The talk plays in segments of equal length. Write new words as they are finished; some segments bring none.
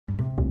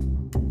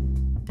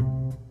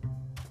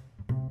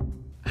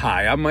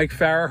Hi, I'm Mike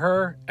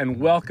Farraher, and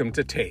welcome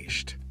to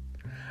Taste.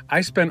 I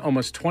spent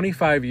almost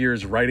 25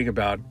 years writing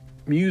about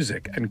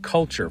music and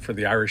culture for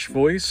the Irish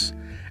Voice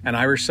and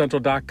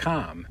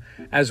IrishCentral.com,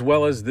 as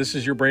well as This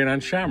Is Your Brain on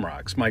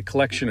Shamrocks, my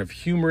collection of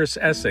humorous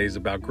essays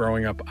about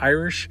growing up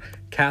Irish,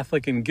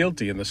 Catholic, and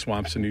guilty in the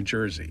swamps of New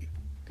Jersey.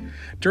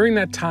 During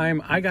that time,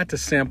 I got to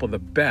sample the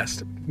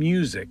best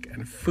music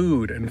and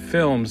food and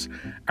films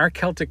our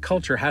Celtic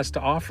culture has to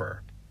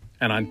offer.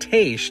 And on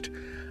Taste,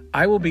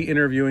 I will be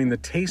interviewing the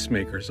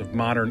tastemakers of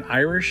modern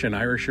Irish and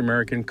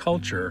Irish-American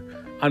culture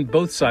on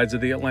both sides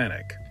of the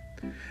Atlantic.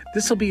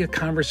 This will be a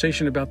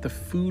conversation about the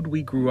food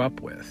we grew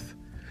up with,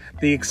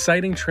 the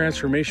exciting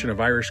transformation of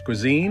Irish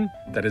cuisine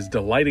that is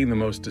delighting the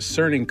most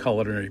discerning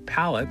culinary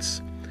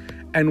palates,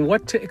 and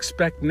what to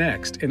expect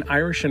next in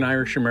Irish and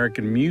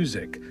Irish-American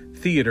music,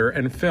 theater,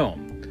 and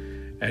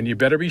film. And you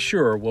better be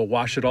sure we'll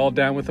wash it all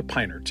down with a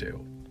pint or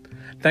two.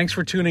 Thanks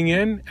for tuning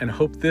in, and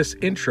hope this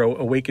intro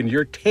awakened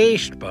your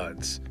taste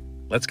buds.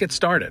 Let's get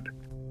started.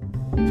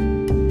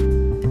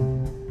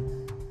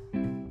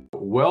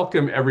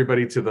 Welcome,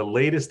 everybody, to the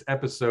latest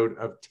episode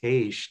of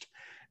Taste.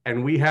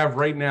 And we have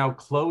right now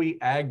Chloe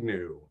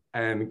Agnew.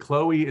 And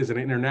Chloe is an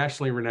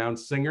internationally renowned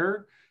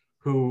singer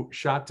who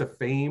shot to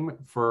fame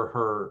for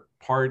her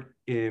part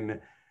in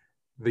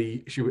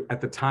at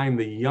the time,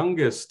 the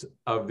youngest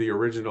of the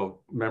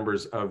original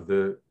members of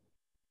the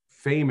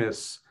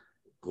famous,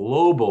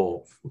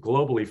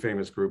 globally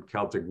famous group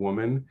Celtic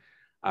Woman.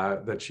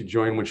 That she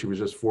joined when she was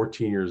just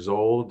 14 years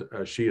old.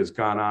 She has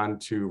gone on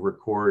to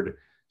record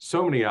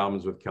so many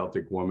albums with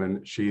Celtic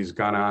Woman. She's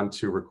gone on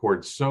to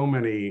record so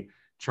many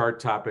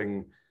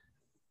chart-topping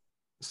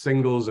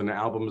singles and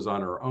albums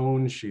on her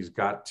own. She's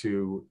got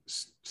to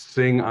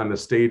sing on the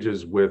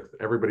stages with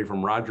everybody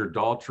from Roger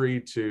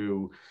Daltrey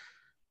to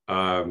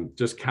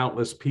just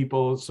countless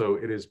people. So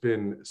it has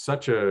been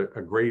such a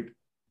great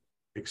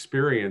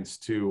experience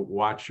to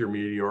watch your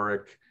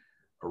meteoric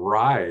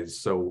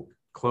rise. So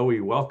Chloe,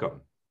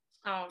 welcome.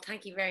 Oh,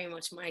 thank you very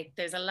much, Mike.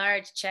 There's a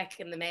large check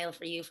in the mail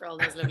for you for all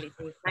those lovely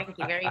things. Thank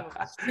you very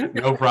much.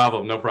 No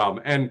problem.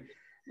 And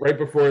right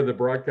before the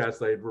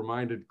broadcast, I had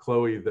reminded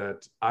Chloe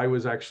that I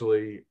was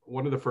actually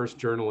one of the first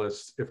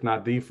journalists, if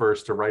not the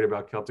first, to write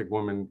about Celtic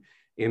Women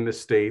in the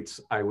States.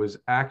 I was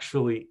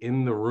actually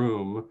in the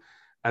room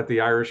at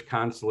the Irish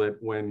consulate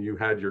when you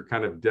had your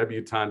kind of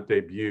debutante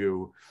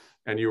debut,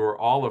 and you were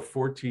all of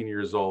 14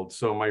 years old.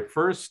 So my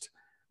first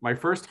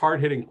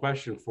hard-hitting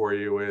question for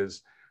you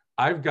is,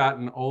 I've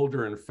gotten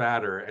older and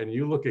fatter, and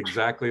you look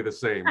exactly the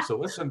same. So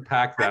let's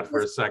unpack that for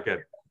a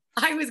second.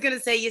 I was going to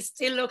say, you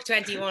still look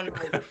 21.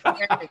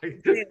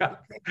 Yeah,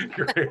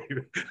 great.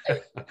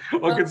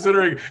 Well,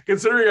 considering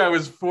I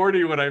was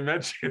 40 when I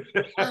met you,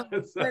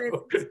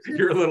 so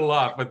you're a little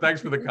off, but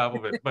thanks for the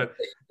compliment. But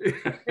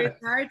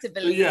it's hard to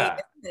believe. Yeah,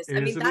 I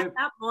mean,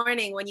 that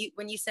morning when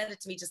you said it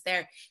to me just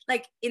there,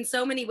 like in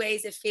so many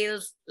ways, it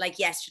feels like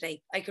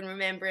yesterday. I can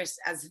remember it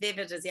as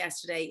vivid as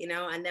yesterday, you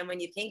know, and then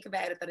when you think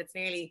about it, that it's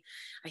nearly,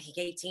 I think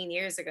 18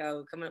 years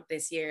ago coming up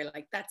this year,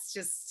 like that's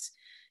just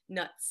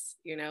nuts,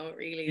 you know. It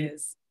really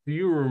is. Do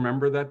you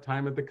remember that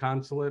time at the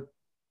consulate?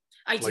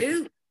 I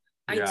do.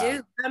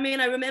 I mean,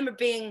 I remember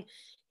being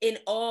in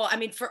awe. I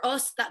mean, for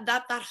us,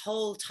 that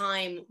whole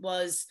time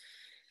was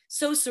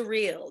so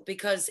surreal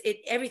because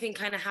everything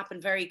kind of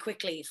happened very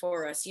quickly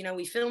for us. You know,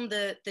 we filmed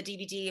the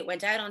DVD, it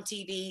went out on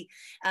TV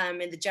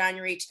in the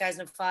January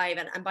 2005,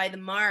 and by the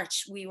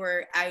March we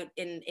were out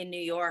in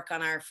New York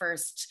on our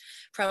first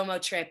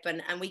promo trip,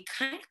 and we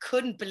kind of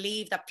couldn't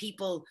believe that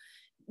people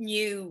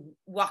knew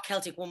what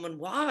Celtic Woman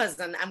was,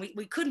 and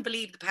we couldn't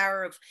believe the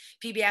power of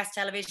PBS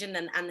television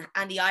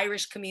and the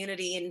Irish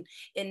community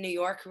in New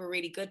York, who were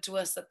really good to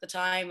us at the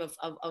time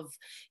of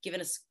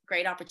giving us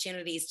great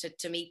opportunities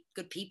to meet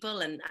good people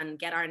and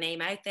get our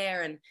name out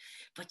there,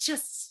 but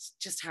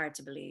just hard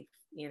to believe,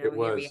 you know. It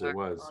was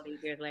all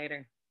these years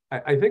later.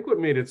 I think what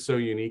made it so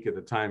unique at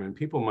the time, and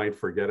people might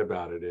forget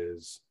about it,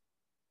 is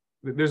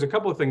there's a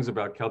couple of things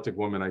about Celtic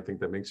Woman I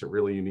think that makes it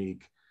really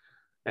unique.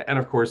 And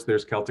of course,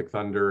 there's Celtic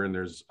Thunder, and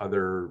there's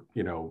other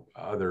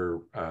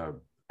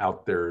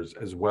out there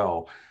as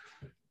well.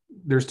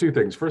 There's two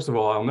things. First of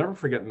all, I'll never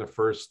forget in the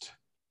first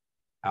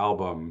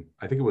album,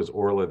 I think it was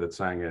Orla that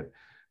sang it,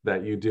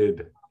 that you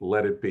did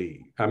 "Let It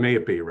Be," "May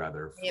It Be"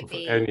 rather,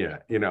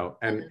 Enya, you know,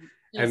 and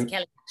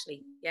Kelly,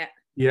 actually,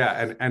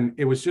 and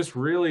it was just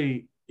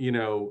really, you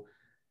know,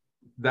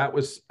 that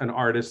was an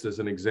artist as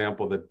an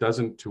example that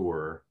doesn't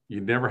tour. You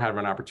never have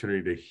an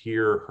opportunity to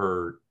hear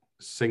her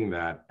sing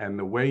that, and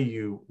the way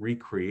you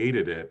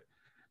recreated it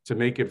to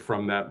make it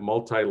from that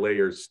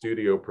multi-layered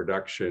studio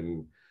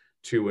production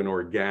to an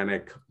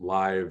organic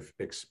live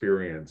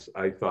experience,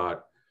 I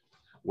thought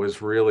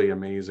was really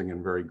amazing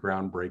and very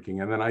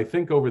groundbreaking. And then I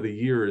think over the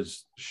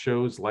years,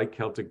 shows like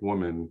Celtic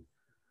Woman,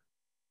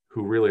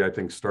 who really I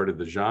think started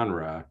the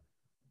genre,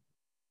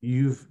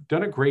 you've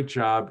done a great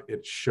job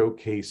at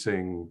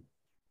showcasing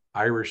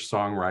Irish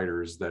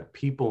songwriters that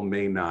people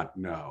may not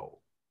know.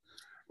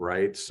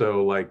 Right.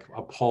 So like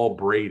a Paul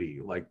Brady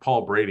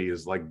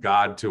is like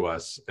God to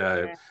us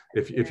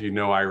if you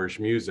know Irish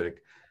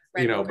music.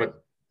 But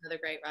another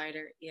great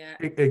writer. Yeah,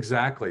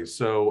 exactly.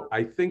 So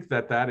I think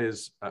that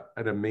is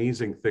an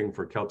amazing thing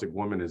for Celtic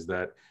Woman, is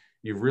that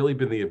you've really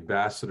been the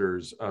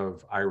ambassadors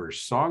of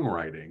Irish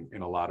songwriting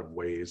in a lot of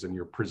ways, and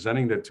you're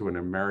presenting that to an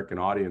American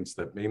audience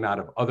that may not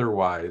have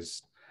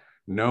otherwise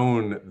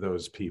known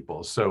those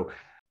people. So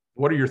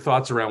what are your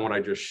thoughts around what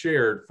I just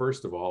shared,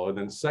 first of all? And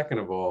then second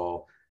of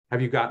all,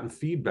 have you gotten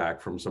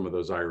feedback from some of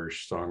those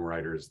Irish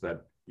songwriters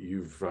that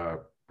you've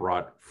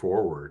brought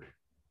forward?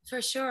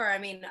 for sure. I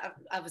mean,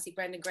 obviously,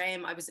 Brendan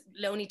Graham. I was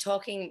only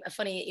talking,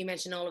 funny you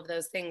mentioned all of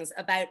those things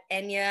about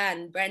Enya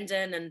and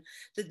Brendan and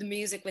the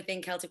music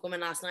within Celtic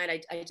Woman last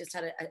night. I just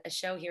had a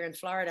show here in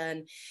Florida,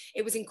 and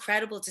it was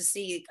incredible to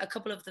see a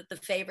couple of the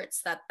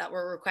favorites that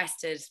were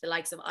requested, the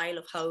likes of Isle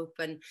of Hope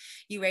and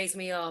You Raise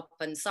Me Up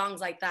and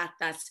songs like that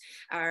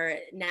are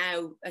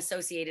now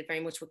associated very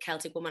much with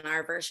Celtic Woman,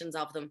 our versions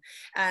of them.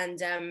 And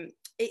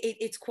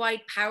it's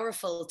quite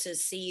powerful to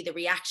see the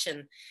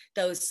reaction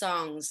those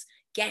songs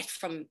get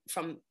from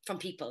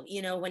people,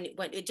 you know, when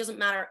it doesn't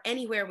matter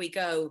anywhere we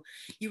go.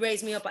 You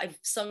Raise Me Up, I've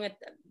sung it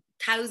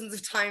thousands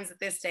of times at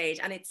this stage,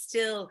 and it's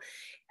still,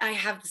 I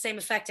have the same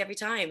effect every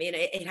time. You know,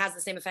 it has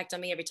the same effect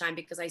on me every time,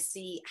 because I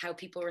see how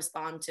people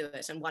respond to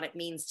it and what it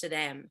means to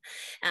them.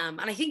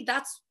 And I think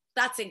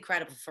that's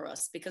incredible for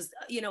us, because,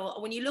 you know,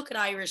 when you look at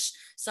Irish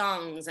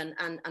songs and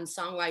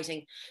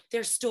songwriting,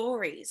 they're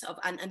stories of,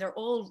 and they're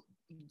all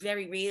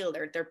very real.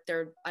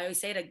 They're I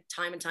always say it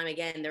time and time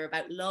again, they're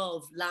about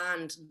love,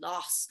 land,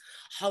 loss,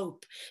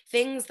 hope,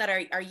 things that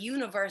are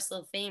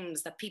universal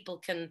themes that people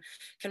can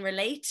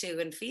relate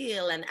to and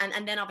feel.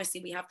 And then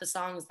obviously we have the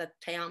songs that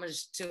pay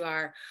homage to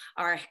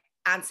our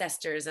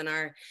ancestors and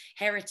our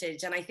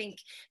heritage. And I think,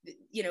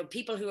 you know,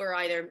 people who are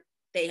either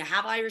they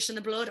have Irish in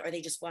the blood or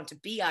they just want to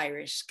be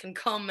Irish can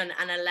come and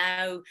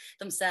allow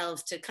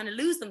themselves to kind of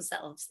lose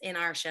themselves in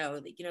our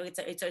show. You know,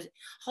 it's a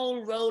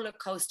whole roller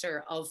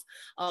coaster of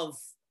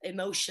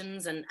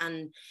emotions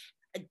and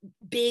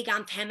big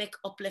anthemic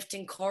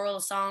uplifting choral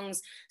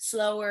songs,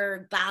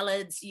 slower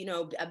ballads, you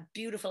know,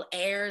 beautiful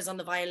airs on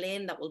the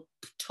violin that will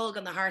tug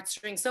on the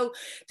heartstrings. So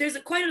there's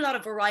quite a lot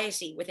of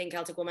variety within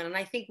Celtic Woman, and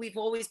I think we've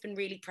always been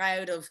really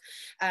proud of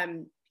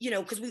you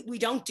know, because we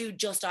don't do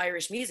just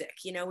Irish music.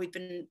 You know, we've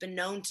been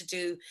known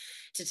to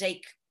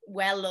take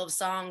well-loved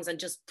songs and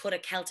just put a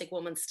Celtic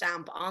Woman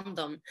stamp on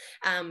them.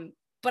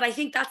 But I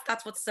think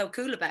that's what's so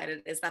cool about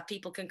it, is that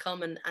people can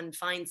come and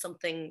find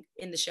something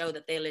in the show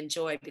that they'll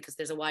enjoy, because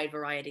there's a wide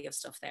variety of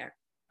stuff there.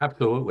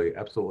 Absolutely,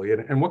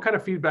 absolutely. And what kind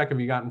of feedback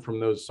have you gotten from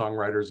those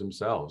songwriters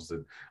themselves?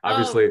 That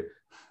obviously,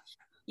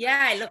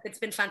 yeah, look, it's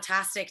been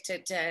fantastic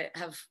to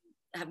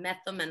have met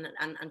them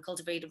and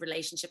cultivated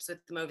relationships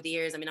with them over the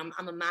years. I mean,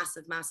 I'm a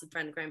massive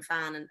Brendan Graham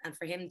fan, and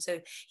for him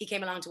he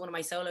came along to one of my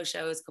solo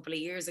shows a couple of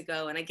years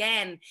ago, and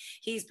again,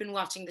 he's been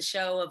watching the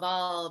show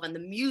evolve and the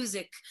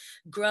music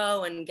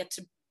grow and get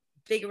to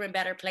bigger and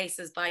better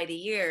places by the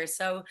year.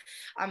 So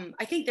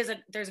I think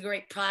there's a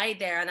great pride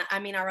there. And I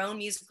mean, our own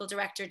musical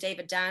director,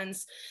 David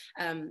Downs,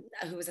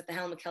 who was at the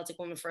helm of Celtic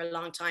Woman for a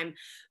long time,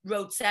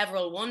 wrote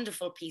several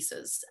wonderful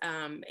pieces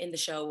in the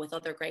show with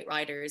other great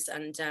writers.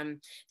 And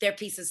their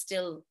pieces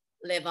still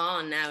live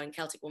on now in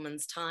Celtic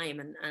Woman's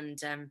time. And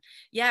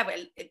yeah,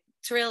 well,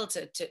 thrilled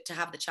to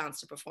have the chance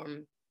to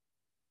perform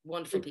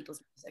wonderful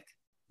people's music.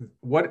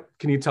 What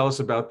can you tell us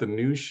about the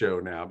new show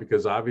now?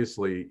 Because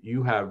obviously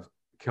you have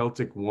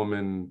Celtic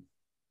Woman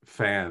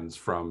fans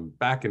from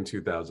back in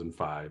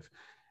 2005,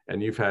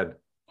 and you've had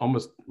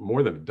almost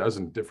more than a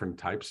dozen different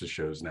types of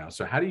shows now.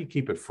 So how do you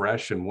keep it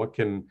fresh, and what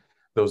can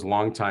those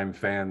longtime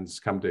fans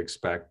come to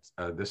expect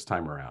this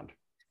time around?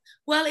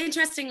 Well,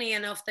 interestingly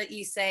enough that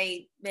you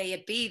say, may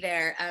it be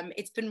there,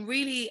 it's been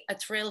really a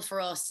thrill for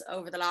us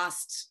over the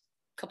last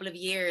couple of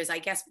years. I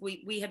guess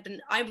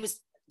I was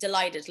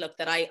delighted, look,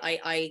 that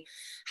I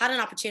had an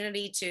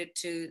opportunity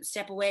to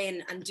step away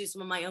and do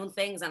some of my own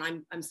things, and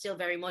I'm still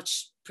very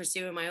much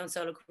pursuing my own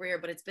solo career,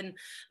 but it's been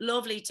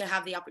lovely to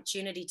have the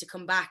opportunity to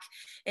come back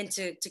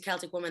into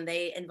Celtic Woman.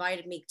 They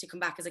invited me to come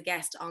back as a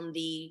guest on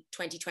the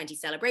 2020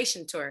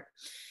 celebration tour.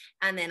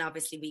 And then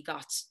obviously we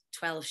got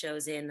 12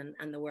 shows in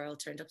and the world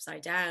turned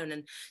upside down.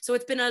 And so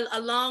it's been a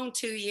long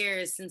 2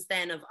 years since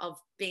then of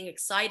being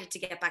excited to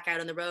get back out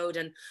on the road.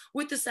 And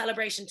with the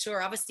celebration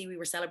tour, obviously we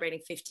were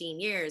celebrating 15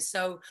 years.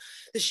 So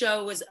the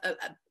show was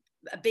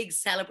a big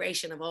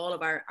celebration of all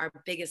of our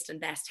biggest and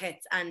best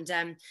hits.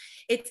 And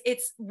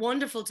it's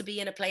wonderful to be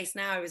in a place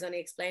now. I was only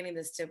explaining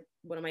this to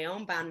one of my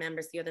own band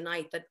members the other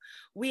night, that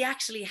we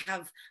actually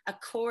have a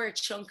core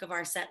chunk of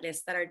our set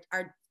list that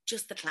are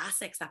just the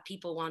classics that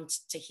people want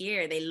to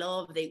hear. They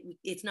love.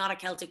 It's not a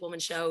Celtic Woman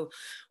show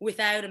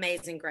without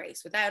Amazing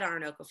Grace, without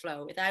Arnoka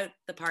Flow, without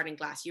The Parting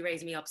Glass, You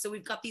Raise Me Up. So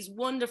we've got these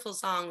wonderful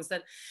songs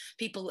that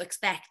people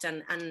expect,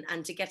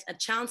 and to get a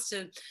chance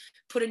to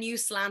put a new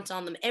slant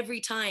on them every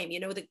time. You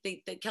know, the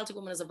Celtic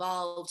Woman has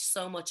evolved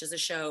so much as a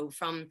show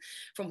from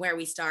where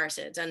we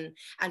started,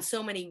 and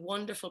so many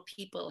wonderful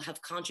people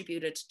have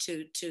contributed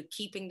to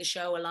keeping the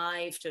show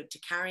alive, to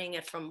carrying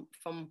it from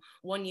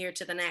one year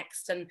to the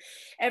next. And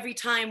every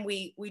time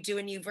we do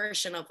a new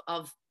version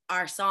of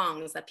our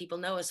songs that people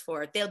know us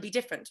for, they'll be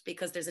different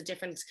because there's a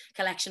different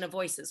collection of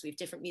voices. We have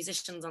different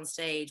musicians on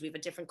stage. We have a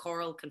different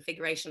choral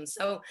configuration.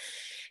 So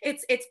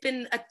it's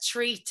been a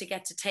treat to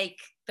get to take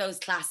those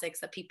classics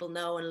that people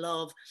know and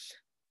love,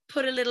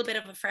 put a little bit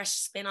of a fresh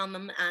spin on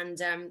them,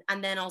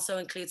 and then also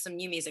include some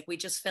new music. We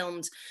just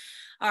filmed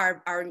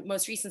our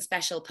most recent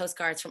special,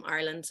 Postcards from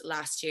Ireland,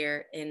 last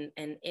year in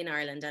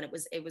Ireland, and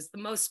it was the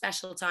most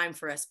special time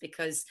for us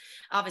because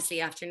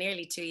obviously after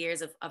nearly 2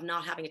 years of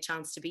not having a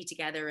chance to be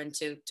together and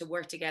to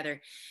work together,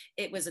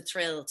 it was a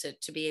thrill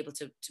to be able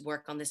to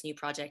work on this new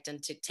project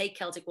and to take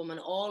Celtic Woman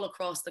all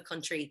across the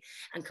country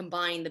and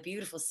combine the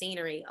beautiful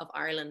scenery of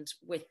Ireland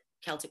with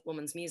Celtic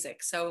Woman's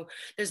music. So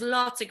there's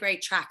lots of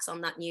great tracks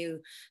on that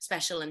new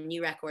special and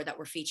new record that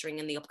we're featuring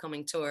in the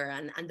upcoming tour,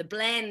 and the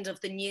blend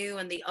of the new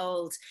and the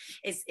old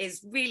is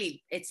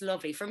really, it's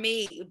lovely for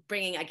me,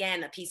 bringing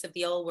again a piece of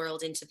the old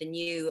world into the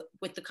new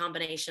with the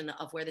combination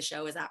of where the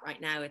show is at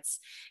right now. It's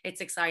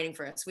exciting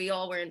for us.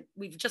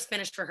 We've just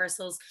finished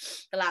rehearsals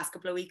the last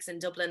couple of weeks in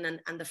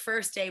Dublin, and the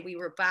first day we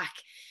were back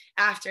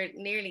after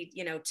nearly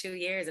 2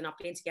 years and not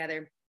being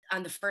together,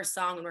 and the first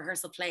song and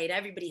rehearsal played,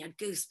 everybody had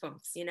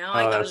goosebumps, Oh,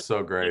 I got that's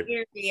so great.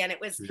 And it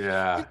was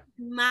just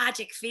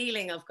magic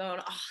feeling of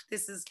going, oh,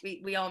 this is,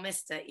 we all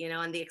missed it,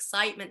 and the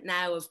excitement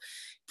now of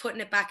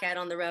putting it back out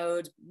on the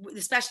road,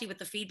 especially with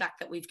the feedback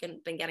that we've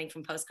been getting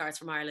from Postcards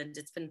from Ireland.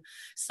 It's been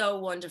so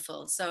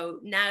wonderful. So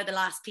now the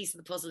last piece of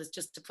the puzzle is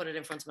just to put it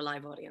in front of a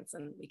live audience,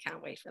 and we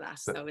can't wait for that.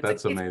 So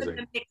it's amazing.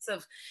 It's a mix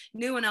of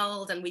new and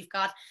old, and we've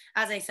got,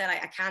 as I said,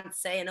 I can't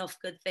say enough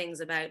good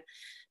things about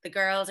the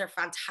girls. Are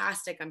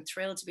fantastic. I'm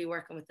thrilled to be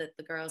working with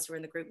the girls who are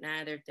in the group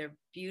now. They're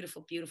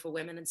beautiful, beautiful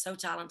women and so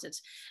talented.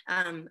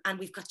 And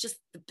we've got just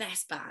the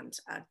best band.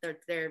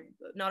 They're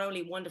not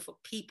only wonderful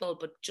people,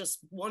 but just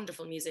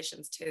wonderful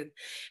musicians too.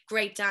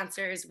 Great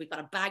dancers. We've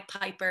got a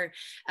bagpiper,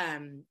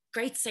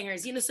 great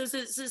singers. So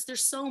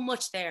there's so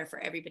much there for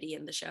everybody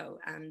in the show.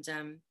 And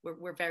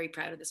we're very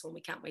proud of this one.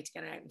 We can't wait to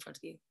get it out in front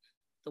of you.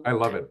 I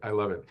love it. I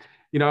love it.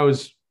 I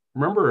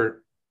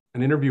remember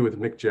an interview with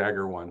Mick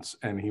Jagger once,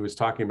 and he was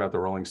talking about the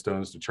Rolling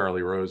Stones to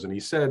Charlie Rose. And he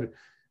said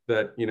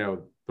that,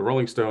 the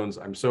Rolling Stones,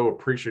 I'm so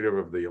appreciative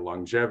of the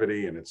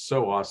longevity, and it's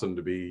so awesome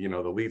to be,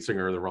 the lead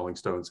singer of the Rolling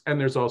Stones. And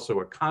there's also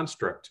a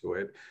construct to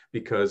it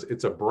because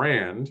it's a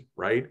brand,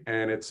 right?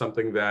 And it's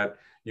something that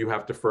you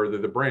have to further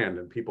the brand,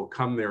 and people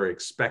come there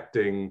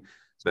expecting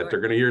that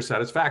they're going to hear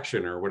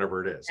Satisfaction or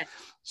whatever it is.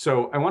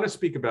 So I want to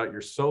speak about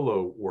your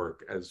solo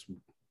work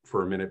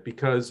for a minute,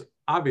 because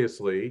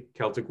obviously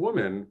Celtic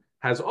Woman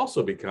has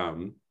also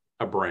become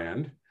a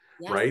brand,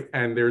 right?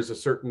 And there's a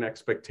certain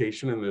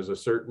expectation and there's a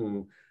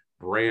certain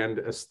brand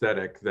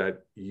aesthetic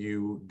that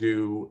you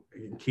do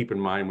keep in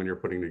mind when you're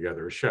putting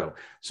together a show.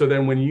 So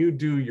then when you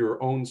do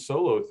your own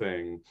solo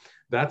thing,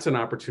 that's an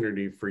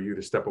opportunity for you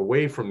to step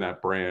away from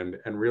that brand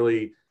and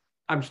really,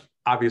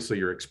 obviously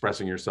you're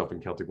expressing yourself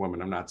in Celtic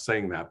Woman. I'm not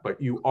saying that, but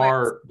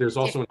there's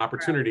also an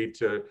opportunity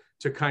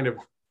to kind of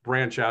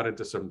branch out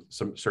into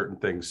some certain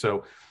things.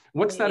 So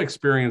what's that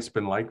experience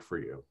been like for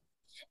you?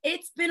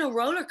 It's been a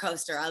roller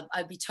coaster.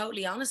 I'll be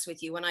totally honest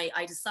with you. When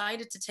I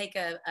decided to take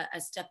a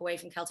step away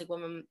from Celtic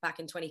Woman back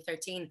in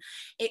 2013,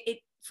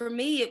 for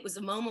me, it was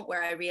a moment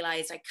where I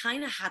realized I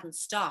kind of hadn't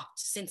stopped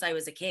since I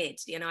was a kid.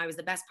 I was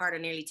the best part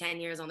of nearly 10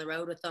 years on the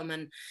road with them.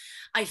 And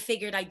I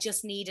figured I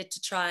just needed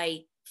to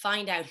try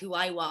find out who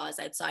I was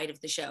outside of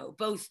the show,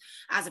 both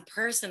as a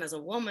person, as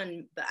a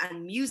woman,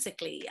 and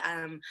musically.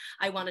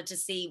 I wanted to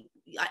see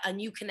a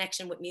new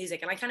connection with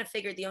music. And I kind of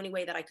figured the only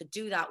way that I could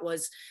do that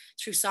was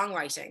through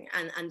songwriting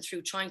and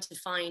through trying to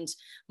find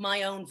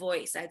my own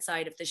voice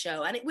outside of the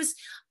show. And it was,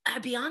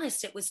 I'll be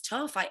honest, it was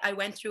tough. I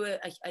went through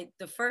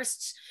the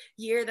first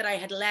year that I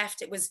had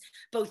left, it was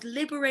both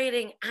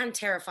liberating and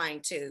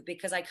terrifying too,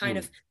 because I kind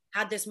of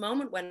had this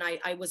moment when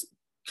I was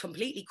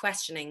completely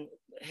questioning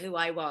who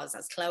I was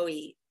as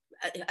Chloe,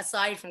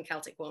 aside from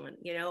Celtic Woman,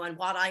 and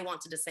what I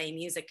wanted to say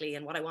musically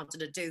and what I wanted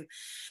to do.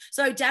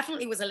 So I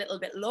definitely was a little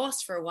bit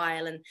lost for a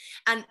while. And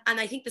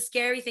I think the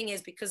scary thing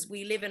is, because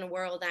we live in a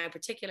world now,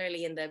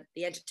 particularly in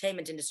the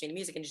entertainment industry and the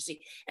music industry,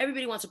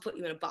 everybody wants to put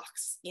you in a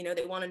box.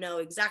 They want to know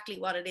exactly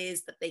what it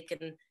is that they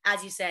can,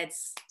 as you said,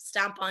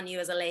 stamp on you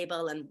as a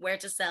label, and where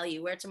to sell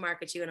you, where to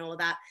market you, and all of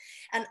that.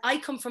 And I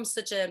come from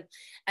such an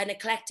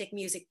eclectic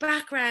music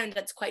background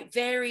that's quite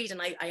varied,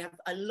 and I have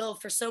a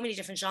love for so many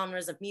different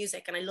genres of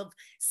music, and I love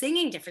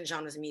singing different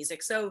genres of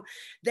music. So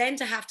then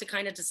to have to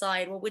kind of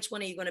decide, well, which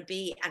one are you going to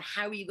be, and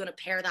how are you going to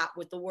pair that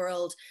with the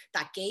world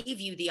that gave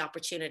you the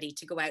opportunity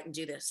to go out and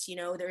do this?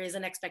 There is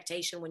an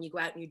expectation when you go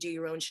out and you do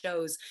your own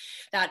shows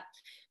that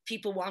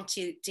people want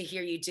to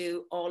hear you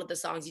do all of the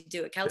songs you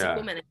do at Celtic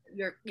Woman.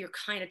 And you're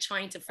kind of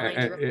trying to find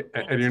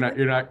and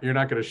you're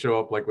not going to show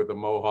up like with a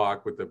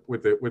mohawk with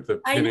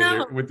the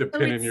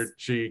pin in your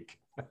cheek.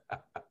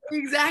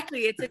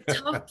 Exactly. It's a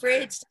tough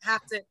bridge to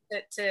have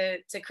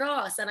to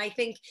cross. And I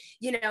think,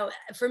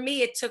 for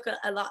me, it took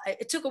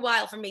a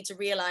while for me to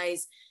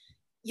realize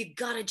you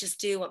gotta just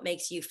do what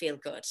makes you feel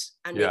good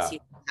and makes you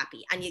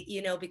happy. And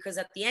because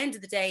at the end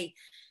of the day,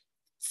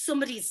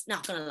 somebody's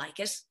not gonna like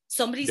it.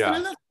 Somebody's gonna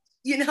love it.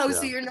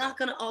 So you're not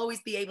going to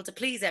always be able to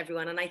please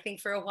everyone. And I think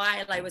for a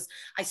while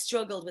I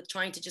struggled with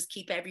trying to just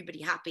keep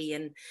everybody happy.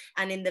 And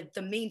in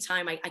the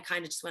meantime, I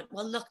kind of just went,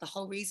 well, look, the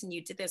whole reason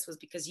you did this was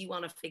because you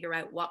want to figure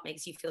out what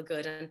makes you feel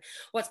good. And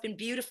what's been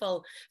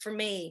beautiful for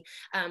me,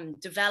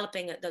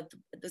 developing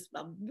this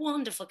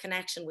wonderful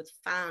connection with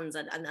fans.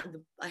 And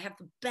I have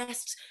the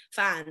best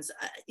fans,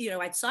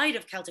 outside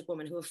of Celtic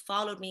Woman, who have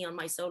followed me on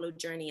my solo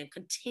journey and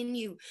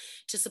continue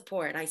to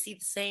support. I see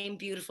the same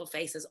beautiful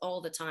faces all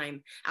the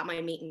time at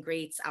my meet and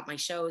greets, at my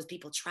shows.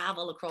 People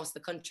travel across the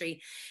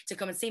country to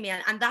come and see me,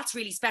 and that's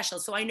really special.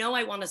 So I know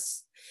I want to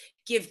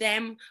give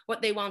them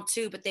what they want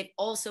too, but they've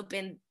also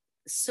been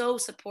so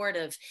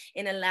supportive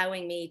in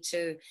allowing me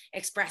to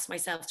express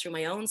myself through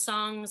my own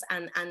songs,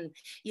 and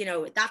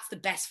that's the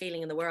best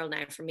feeling in the world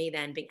now for me,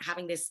 then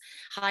having this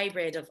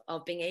hybrid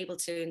of being able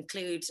to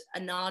include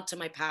a nod to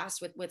my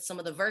past with some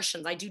of the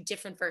versions. I do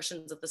different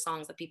versions of the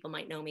songs that people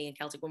might know me in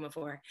Celtic Woman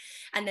for,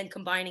 and then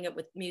combining it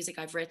with music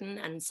I've written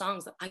and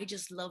songs that I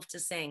just love to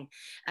sing.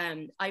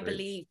 I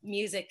believe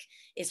music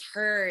is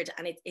heard,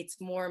 and it's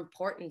more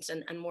important,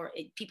 and more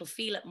people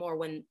feel it more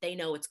when they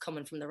know it's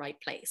coming from the right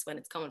place, when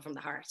it's coming from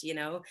the heart.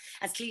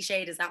 As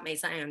cliched as that may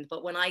sound,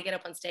 but when I get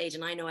up on stage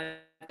and I know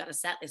I've got a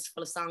set list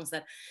full of songs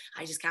that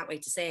I just can't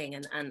wait to sing,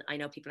 and I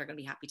know people are going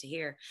to be happy to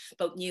hear,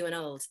 both new and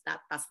old,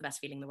 that's the best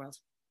feeling in the world.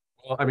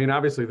 Well, I mean,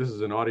 obviously this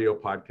is an audio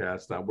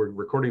podcast. We're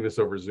recording this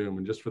over Zoom,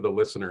 and just for the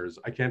listeners,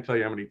 I can't tell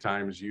you how many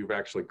times you've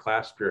actually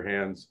clasped your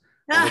hands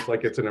almost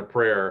like it's in a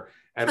prayer,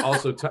 and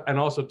also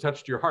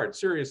touched your heart,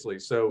 seriously.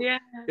 So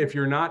if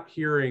you're not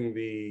hearing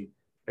the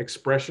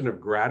expression of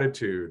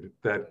gratitude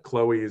that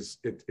Chloe's,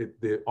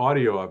 the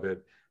audio of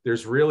it,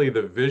 there's really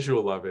the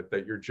visual of it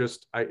that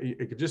you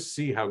could just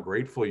see how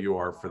grateful you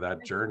are for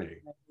that journey.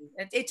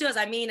 It does.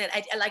 I mean,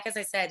 like, as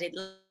I said,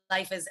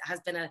 life has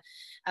been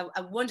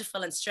a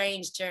wonderful and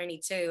strange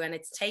journey too. And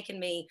it's taken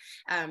me,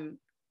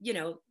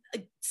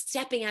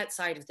 stepping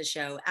outside of the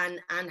show and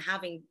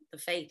having the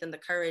faith and the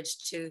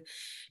courage to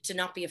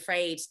not be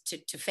afraid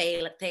to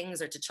fail at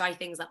things or to try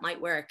things that might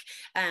work,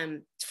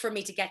 for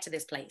me to get to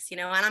this place,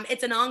 and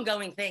it's an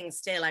ongoing thing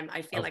still.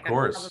 I feel like I'm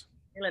probably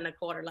still in a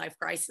quarter life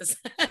crisis.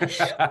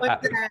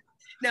 But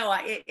no,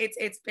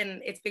 it's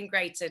been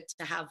great to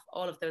have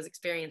all of those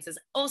experiences.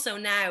 Also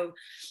now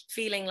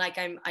feeling like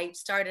I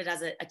started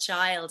as a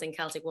child in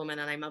Celtic Woman,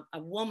 and I'm a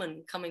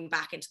woman coming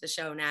back into the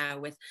show now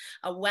with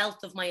a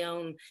wealth of my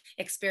own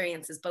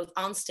experiences, both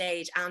on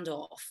stage and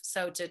off.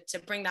 So to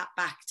bring that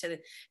back to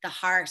the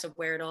heart of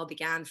where it all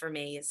began for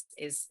me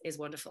is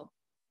wonderful.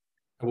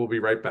 And we'll be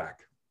right back.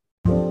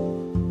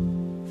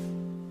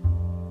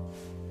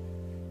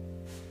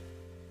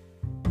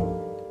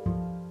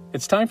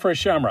 It's time for a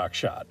Shamrock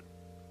Shot.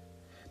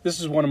 This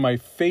is one of my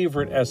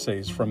favorite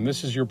essays from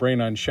This Is Your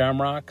Brain on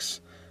Shamrocks,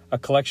 a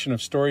collection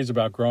of stories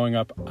about growing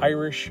up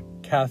Irish,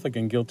 Catholic,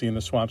 and guilty in the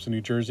swamps of New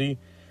Jersey.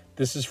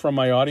 This is from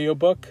my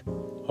audiobook.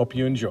 Hope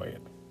you enjoy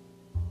it.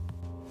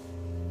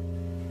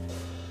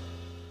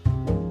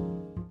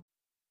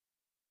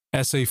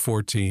 Essay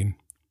 14,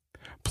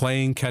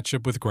 Playing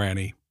Catch-Up with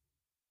Granny.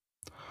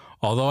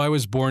 Although I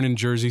was born in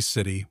Jersey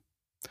City,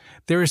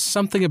 there is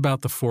something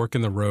about the fork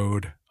in the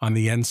road on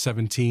the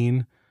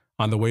N17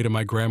 on the way to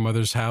my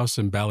grandmother's house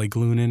in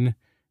Ballyglunin,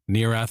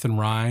 near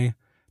Athenry,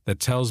 that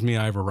tells me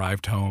I've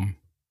arrived home.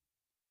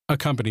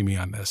 Accompany me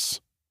on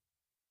this.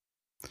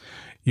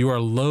 You are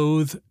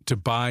loath to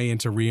buy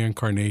into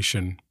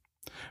reincarnation,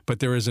 but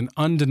there is an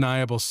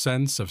undeniable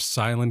sense of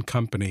silent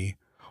company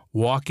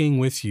walking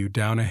with you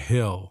down a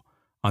hill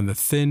on the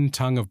thin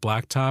tongue of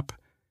blacktop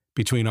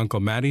between Uncle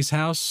Matty's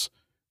house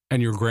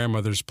and your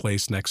grandmother's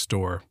place next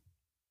door.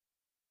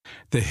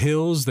 The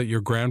hills that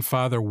your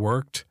grandfather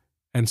worked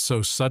and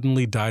so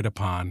suddenly died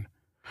upon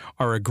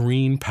are a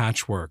green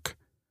patchwork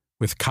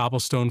with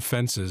cobblestone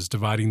fences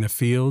dividing the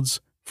fields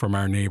from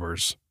our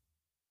neighbors.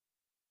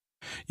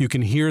 You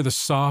can hear the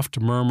soft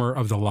murmur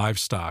of the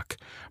livestock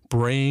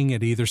braying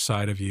at either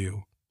side of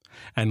you,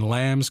 and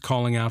lambs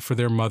calling out for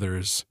their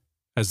mothers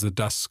as the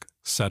dusk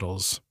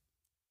settles.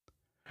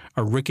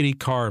 A rickety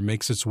car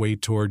makes its way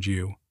toward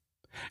you,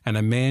 and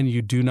a man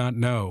you do not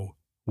know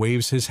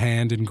waves his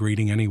hand in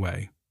greeting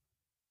anyway.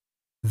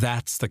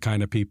 That's the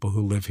kind of people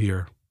who live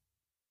here.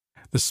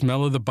 The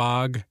smell of the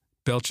bog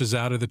belches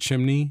out of the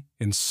chimney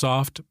in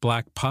soft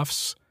black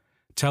puffs,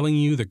 telling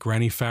you that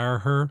Granny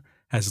Farraher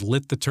has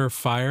lit the turf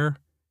fire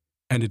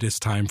and it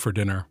is time for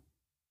dinner.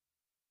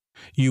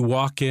 You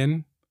walk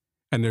in,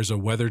 and there's a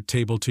weathered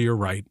table to your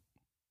right.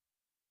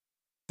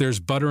 There's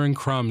butter and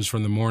crumbs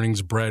from the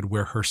morning's bread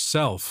where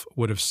herself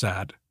would have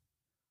sat,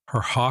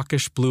 her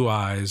hawkish blue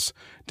eyes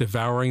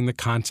devouring the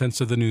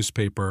contents of the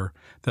newspaper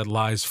that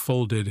lies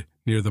folded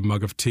near the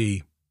mug of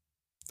tea.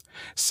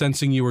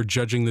 Sensing you are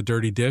judging the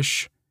dirty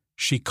dish,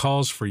 she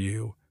calls for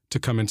you to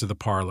come into the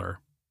parlor.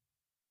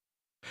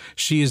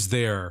 She is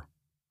there,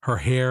 her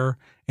hair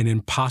an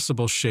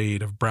impossible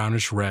shade of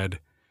brownish red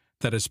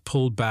that is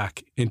pulled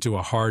back into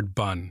a hard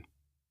bun.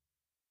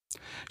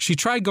 She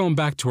tried going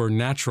back to her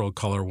natural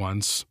color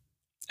once,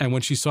 and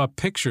when she saw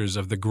pictures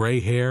of the gray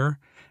hair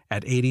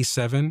At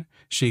 87,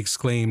 she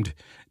exclaimed,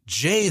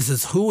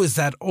 "Jesus, who is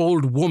that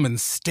old woman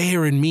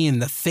staring me in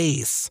the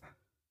face?"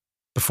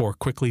 before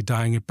quickly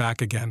dyeing it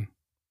back again.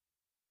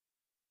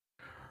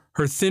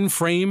 Her thin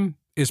frame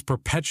is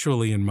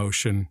perpetually in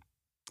motion,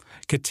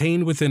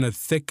 contained within a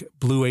thick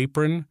blue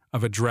apron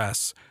of a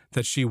dress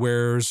that she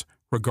wears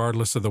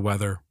regardless of the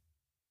weather.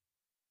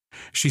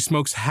 She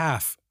smokes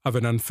half of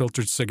an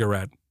unfiltered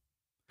cigarette,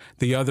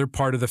 the other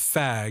part of the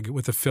fag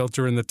with a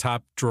filter in the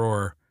top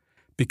drawer,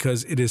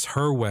 because it is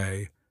her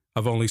way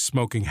of only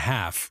smoking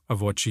half of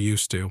what she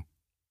used to.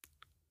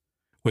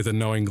 With a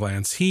knowing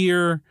glance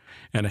here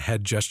and a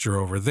head gesture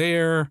over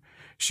there,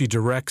 she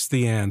directs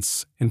the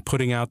ants in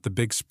putting out the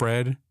big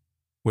spread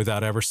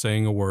without ever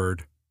saying a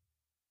word.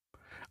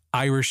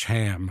 Irish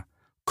ham,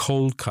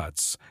 cold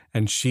cuts,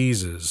 and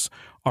cheeses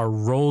are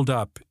rolled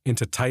up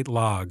into tight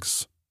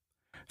logs,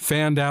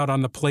 fanned out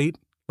on the plate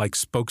like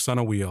spokes on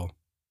a wheel.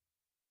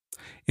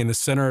 In the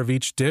center of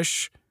each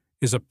dish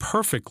is a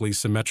perfectly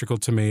symmetrical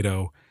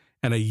tomato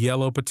and a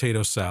yellow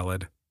potato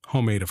salad,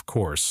 homemade of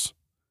course.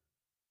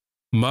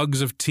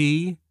 Mugs of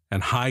tea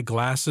and high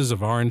glasses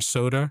of orange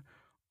soda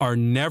are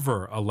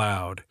never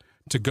allowed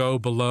to go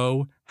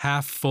below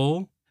half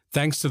full,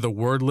 thanks to the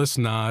wordless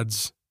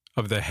nods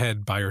of the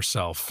head by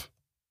herself.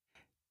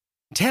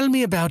 "Tell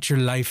me about your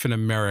life in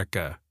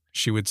America,"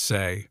 she would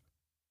say,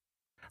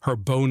 her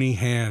bony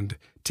hand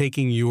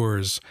taking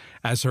yours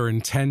as her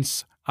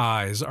intense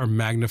eyes are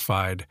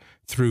magnified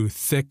through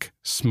thick,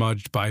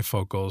 smudged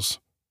bifocals.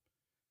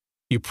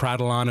 You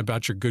prattle on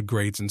about your good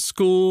grades in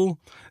school,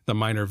 the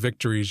minor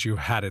victories you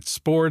had at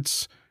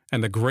sports,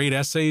 and the great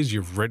essays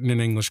you've written in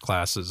English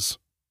classes.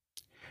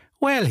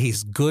 "Well,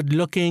 he's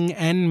good-looking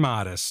and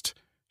modest,"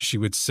 she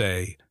would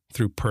say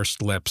through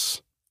pursed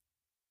lips.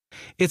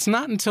 It's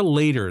not until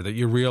later that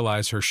you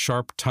realize her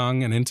sharp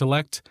tongue and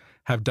intellect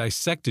have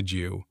dissected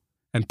you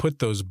and put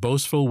those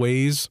boastful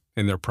ways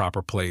in their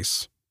proper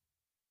place.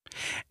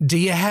 "Do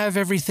you have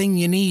everything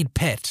you need,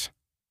 pet?"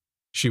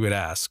 she would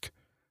ask,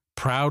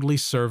 proudly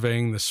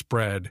surveying the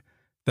spread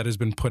that has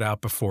been put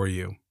out before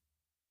you.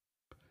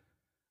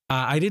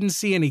 I didn't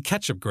see any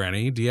ketchup,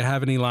 Granny. Do you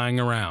have any lying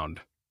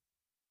around?"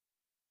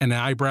 An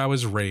eyebrow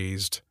is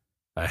raised,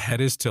 a head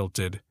is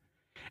tilted,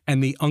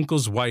 and the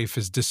uncle's wife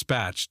is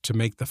dispatched to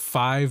make the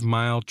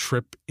 5-mile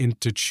trip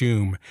into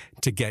Tuam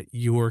to get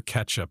your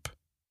ketchup.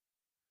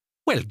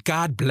 "Well,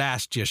 God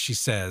blast you," she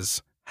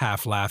says,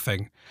 half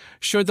laughing.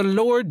 "Sure, the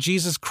Lord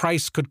Jesus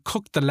Christ could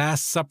cook the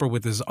Last Supper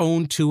with his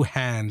own 2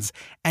 hands,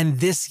 and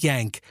this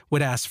yank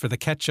would ask for the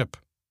ketchup."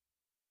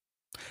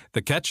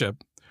 The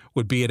ketchup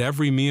would be at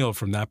every meal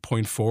from that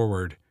point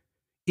forward,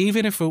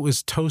 even if it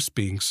was toast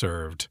being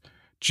served,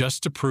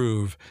 just to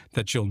prove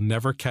that you'll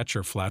never catch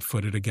her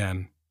flat-footed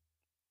again.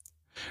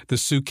 The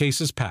suitcase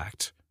is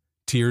packed,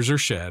 tears are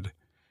shed,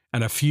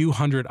 and a few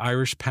hundred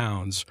Irish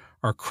pounds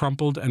are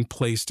crumpled and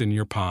placed in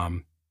your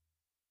palm.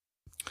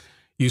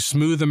 You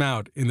smooth them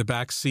out in the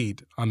back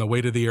seat on the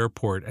way to the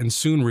airport and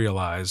soon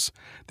realize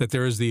that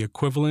there is the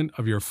equivalent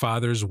of your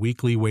father's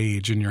weekly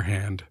wage in your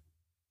hand.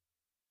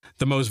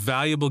 The most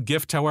valuable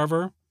gift,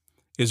 however,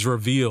 is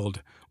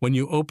revealed when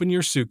you open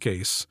your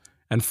suitcase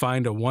and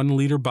find a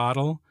 1-liter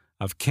bottle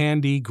of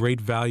Candy Great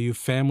Value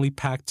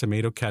family-packed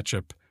tomato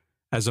ketchup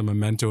as a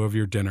memento of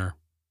your dinner.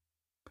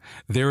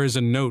 There is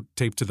a note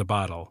taped to the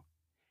bottle.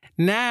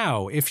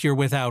 "Now, if you're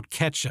without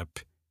ketchup,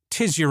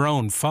 'tis your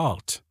own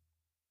fault."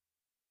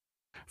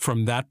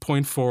 From that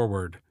point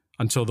forward,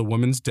 until the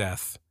woman's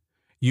death,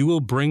 you will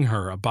bring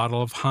her a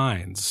bottle of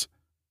Heinz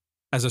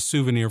as a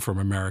souvenir from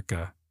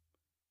America.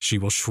 She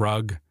will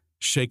shrug,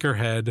 shake her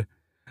head,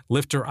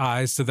 lift her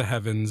eyes to the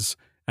heavens,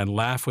 and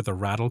laugh with a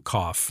rattled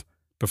cough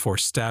before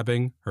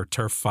stabbing her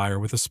turf fire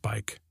with a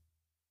spike.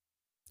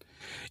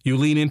 You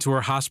lean into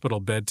her hospital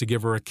bed to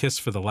give her a kiss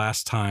for the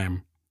last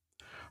time.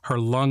 Her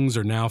lungs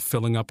are now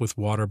filling up with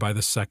water by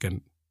the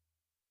second.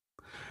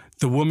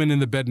 The woman in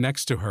the bed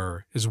next to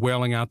her is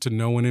wailing out to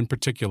no one in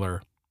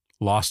particular,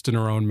 lost in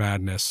her own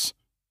madness.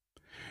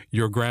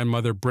 Your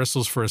grandmother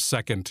bristles for a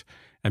second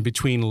and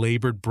between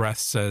labored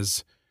breaths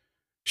says,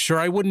 "Sure,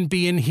 I wouldn't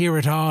be in here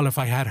at all if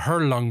I had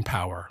her lung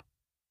power."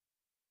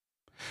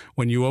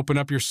 When you open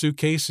up your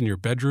suitcase in your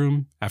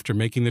bedroom after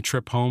making the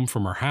trip home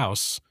from her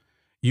house,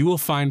 you will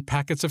find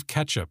packets of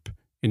ketchup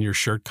in your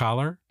shirt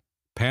collar,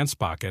 pants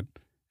pocket,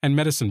 and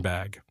medicine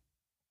bag.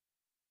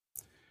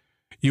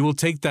 You will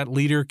take that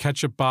liter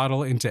ketchup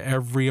bottle into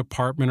every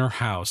apartment or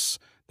house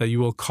that you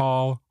will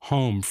call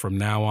home from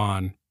now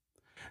on,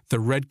 the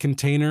red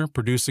container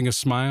producing a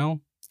smile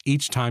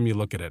each time you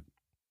look at it.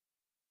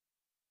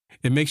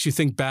 It makes you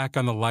think back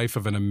on the life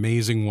of an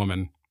amazing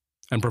woman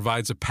and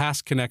provides a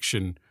past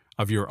connection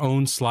of your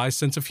own sly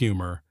sense of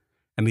humor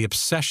and the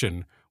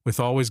obsession with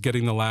always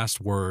getting the last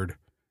word,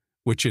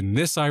 which in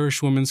this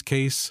Irish woman's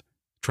case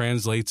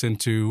translates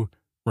into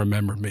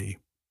 "remember me."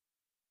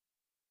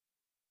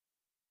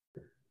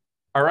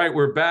 All right,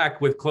 we're back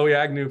with Chloe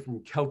Agnew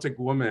from Celtic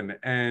Woman.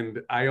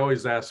 And I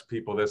always ask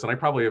people this, and I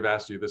probably have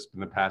asked you this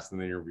in the past in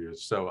the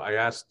interviews. So I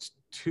asked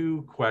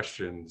 2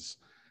 questions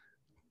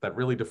that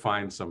really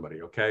define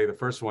somebody, okay? The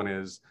first one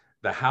is,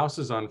 the house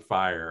is on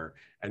fire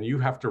and you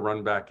have to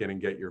run back in and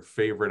get your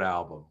favorite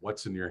album.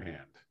 What's in your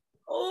hand?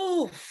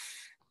 Oh,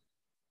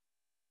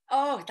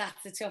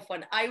 that's a tough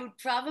one. I would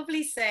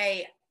probably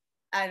say,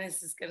 and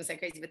this is going to sound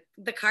crazy, but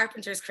the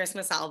Carpenters'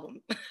 Christmas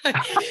album.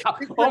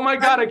 Oh my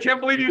God, I can't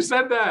believe you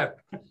said that.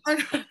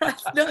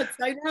 That's nuts,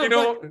 I know. You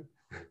know,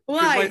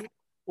 why?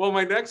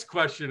 My next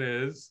question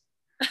is,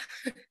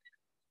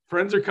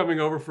 friends are coming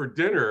over for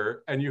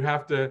dinner and you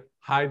have to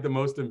hide the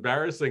most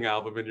embarrassing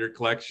album in your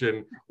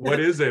collection. What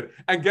is it?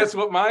 And guess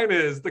what mine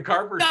is? The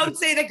Carpenters. Don't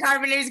say the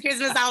Carpenters'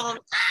 Christmas album.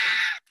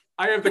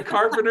 I have the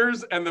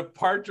Carpenters and the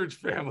Partridge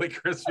Family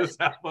Christmas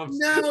albums.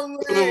 No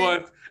way. The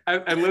ones,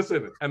 and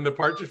listen, and the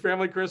Partridge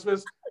Family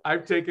Christmas,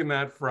 I've taken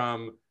that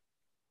from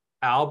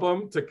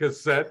album to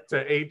cassette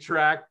to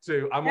 8-track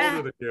to, I'm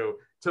older than you,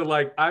 to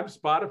like, I'm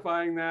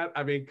Spotifying that.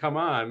 I mean, come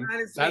on.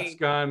 Honestly. That's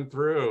gone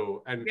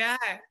through. And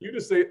you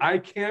just say, I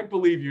can't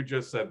believe you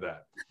just said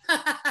that.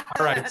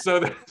 All right. So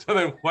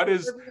then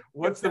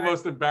what's the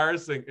most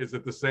embarrassing? Is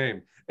it the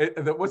same?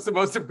 What's the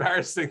most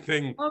embarrassing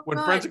thing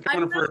when friends are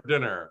coming for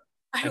dinner?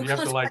 And you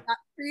have to like that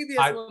previous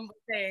one was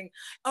saying,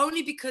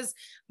 only because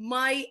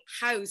my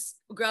house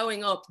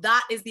growing up,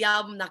 that is the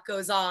album that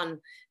goes on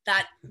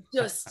that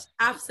just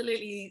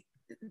absolutely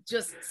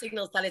just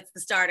signals that it's the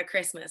start of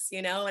Christmas,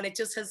 you know, and it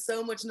just has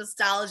so much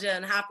nostalgia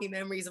and happy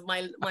memories of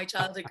my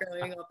childhood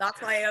growing up.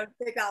 That's why I would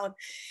pick that one.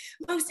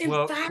 Most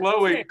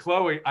embarrassing.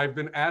 Chloe, I've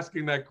been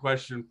asking that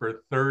question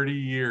for 30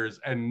 years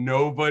and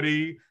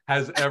nobody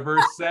has ever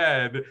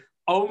said,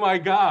 oh my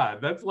God,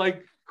 that's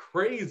like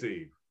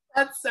crazy.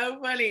 That's so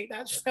funny.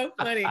 That's so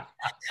funny.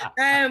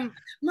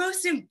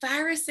 Most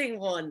embarrassing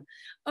one.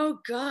 Oh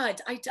God,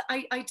 I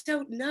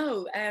don't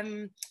know.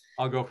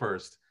 I'll go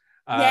first.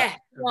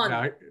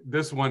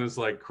 This one is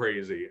like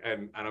crazy,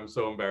 and I'm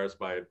so embarrassed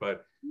by it.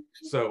 But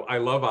so I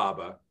love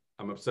ABBA.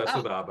 I'm obsessed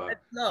with ABBA.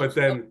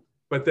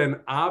 But then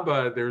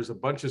ABBA, there's a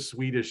bunch of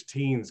Swedish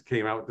teens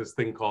came out with this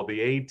thing called the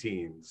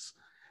A-Teens.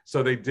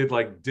 So they did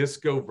like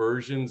disco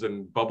versions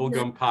and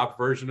bubblegum pop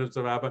versions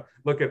of ABBA.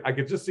 Look, I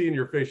could just see in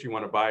your face you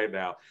want to buy it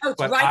now. Oh,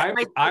 it's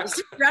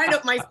right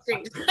up my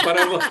street.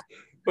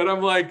 But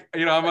I'm like,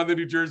 you know, I'm on the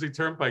New Jersey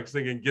Turnpike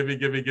singing "Gimme,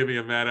 Gimme, Gimme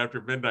a Man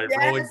After Midnight,"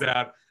 rolling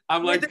down.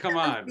 I'm like, come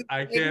on,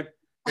 I can't.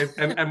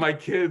 And my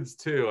kids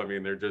too. I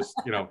mean, they're just,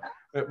 you know,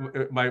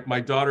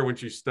 my daughter, when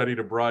she studied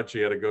abroad, she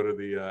had to go to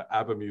the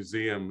ABBA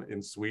museum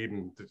in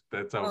Sweden.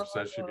 That's how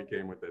obsessed she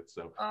became with it.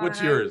 So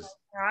what's yours?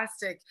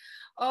 Fantastic.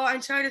 Oh,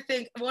 I'm trying to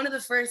think. One of the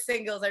first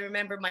singles I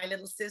remember my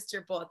little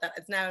sister bought that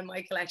is now in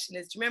my collection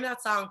is, do you remember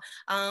that song?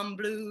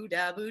 Blue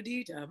da boo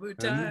dee da boo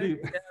da dee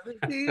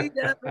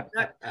da boo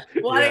da.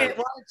 What a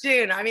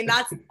tune. I mean,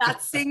 that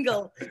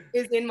single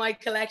is in my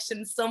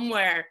collection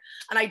somewhere.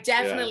 And I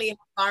definitely have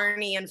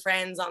Barney and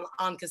Friends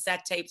on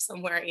cassette tape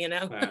somewhere, you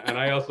know. And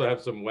I also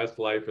have some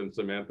Westlife and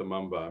Samantha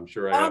Mumba. I'm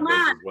sure I have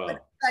those as well.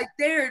 Like,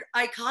 they're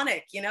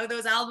iconic, you know.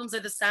 Those albums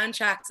are the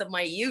soundtracks of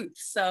my youth.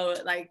 So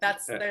like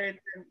they're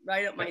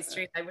right up my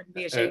street. I wouldn't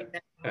be ashamed.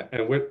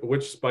 And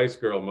which Spice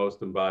Girl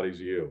most embodies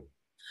you?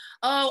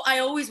 Oh, I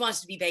always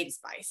wanted to be Baby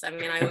Spice. I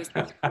mean, I always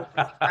thought it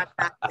was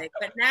fantastic.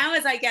 But now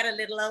as I get a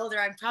little older,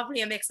 I'm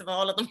probably a mix of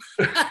all of them.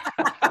 That's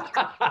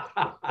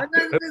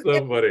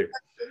so funny.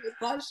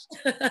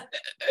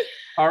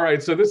 All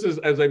right. So this is,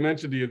 as I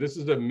mentioned to you, this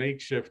is a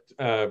makeshift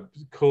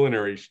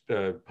culinary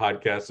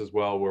podcast as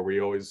well, where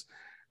we always,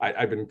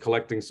 I've been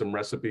collecting some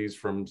recipes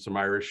from some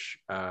Irish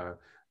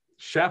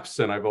chefs,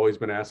 and I've always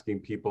been asking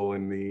people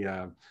in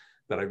the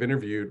that I've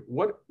interviewed,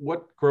 what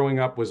growing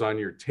up was on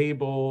your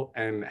table,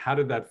 and how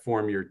did that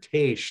form your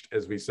taste,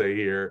 as we say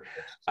here?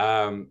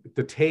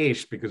 The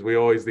taste, because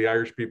the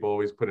Irish people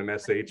always put an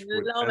SH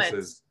with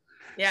S's.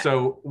 Yeah.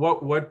 So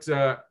what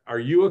are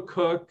you a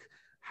cook?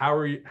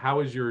 How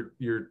is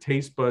your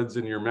taste buds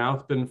in your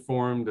mouth been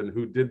formed, and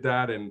who did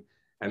that? And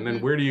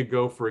then where do you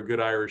go for a good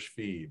Irish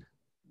feed?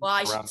 Well,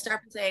 I should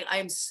start by saying I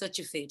am such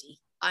a foodie.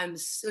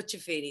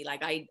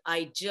 Like I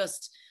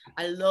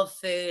love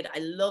food. I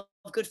love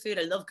good food.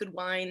 I love good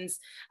wines.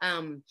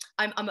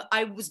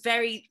 I was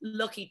very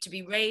lucky to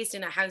be raised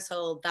in a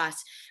household that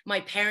my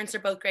parents are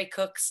both great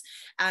cooks.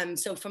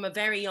 So from a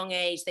very young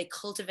age, they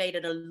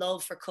cultivated a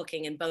love for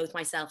cooking in both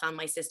myself and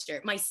my sister.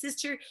 My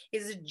sister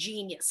is a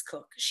genius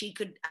cook. She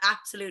could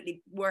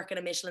absolutely work in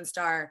a Michelin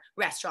star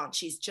restaurant.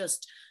 She's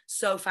just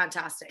so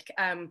fantastic.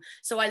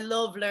 So I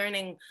love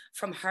learning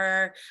from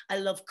her. I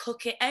love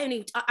cooking.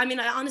 I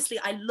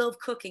love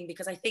cooking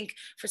because I think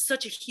for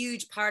such a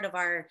huge part of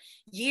our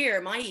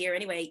year, my year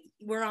anyway,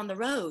 we're on the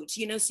road,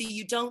 you know, so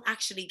you don't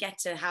actually get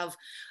to have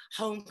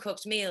home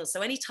cooked meals.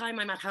 So anytime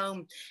I'm at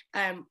home,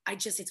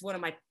 it's one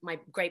of my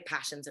great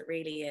passions. It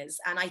really is.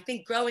 And I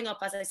think growing up,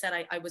 as I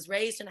said, I was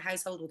raised in a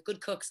household with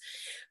good cooks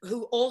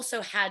who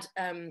also had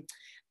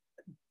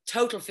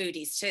total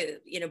foodies too,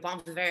 you know,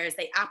 bon viveurs.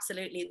 They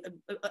absolutely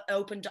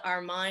opened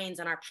our minds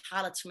and our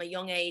palates from a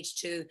young age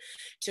to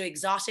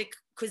exotic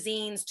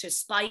cuisines to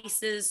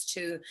spices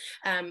to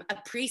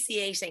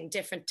appreciating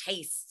different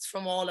tastes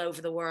from all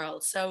over the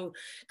world. So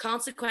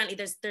consequently,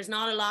 there's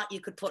not a lot you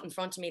could put in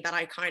front of me that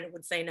I kind of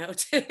would say no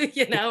to,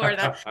 you know, or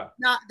that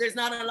there's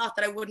not a lot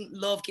that I wouldn't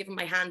love giving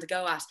my hand to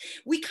go at.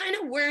 We kind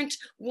of weren't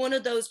one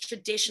of those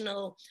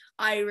traditional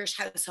Irish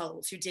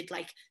households who did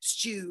like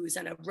stews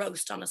and a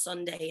roast on a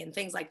Sunday and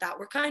things like that.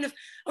 We're kind of,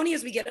 only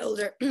as we get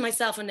older,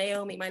 myself and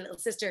Naomi, my little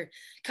sister,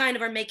 kind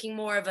of are making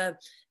more of a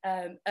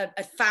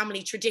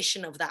family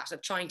tradition of that,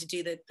 of trying to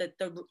do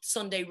the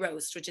Sunday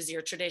roast, which is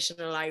your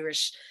traditional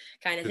Irish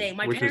kind of thing.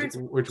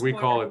 Which we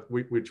call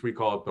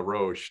it the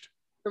roast.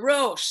 The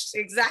roast,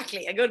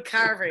 exactly. A good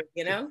carver,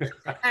 you know.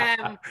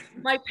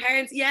 My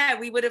parents, yeah,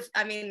 we would have,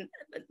 I mean,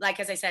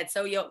 like, as I said,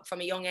 so young, from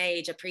a young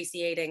age,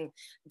 appreciating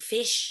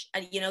fish,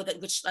 and you know,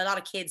 that which a lot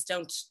of kids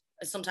don't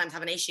sometimes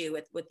have an issue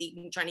with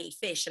trying to eat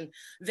fish and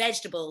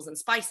vegetables and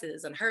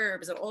spices and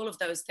herbs and all of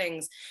those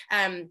things.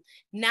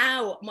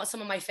 Now,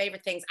 some of my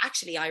favorite things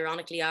actually,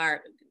 ironically,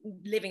 are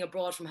living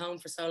abroad from home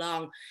for so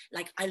long.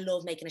 Like, I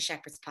love making a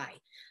shepherd's pie.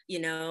 You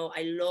know,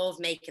 I love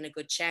making a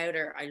good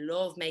chowder. I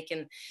love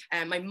making,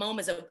 my mom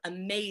is an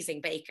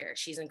amazing baker.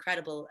 She's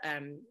incredible.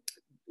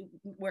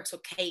 Works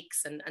with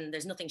cakes and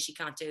there's nothing she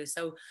can't do.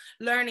 So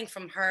learning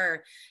from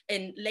her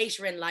in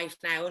later in life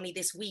now, only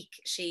this week,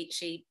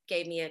 she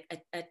gave me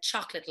a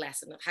chocolate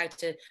lesson of how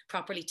to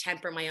properly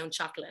temper my own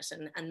chocolate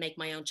and make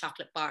my own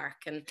chocolate bark.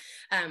 And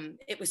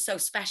it was so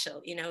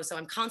special, you know, so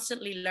I'm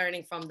constantly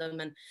learning from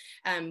them.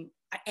 And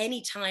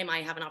anytime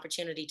I have an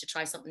opportunity to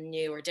try something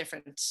new or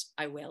different,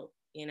 I will,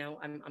 you know.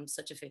 I'm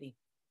such a foodie.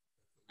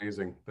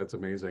 Amazing. That's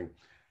amazing.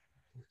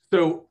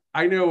 So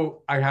I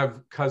know I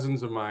have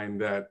cousins of mine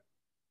that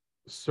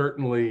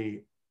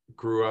certainly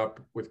grew up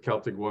with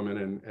Celtic Woman,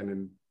 and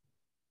in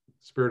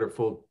spirit of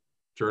full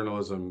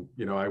journalism,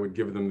 you know, I would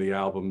give them the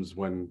albums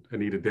when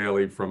Anita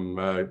Daly from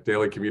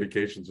Daily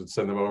Communications would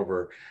send them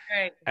over.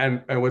 Right.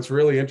 And what's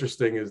really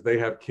interesting is they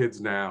have kids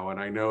now, and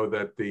I know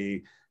that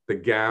the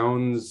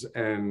gowns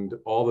and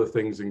all the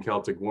things in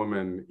Celtic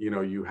Woman, you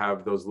know, you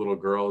have those little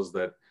girls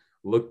that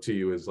look to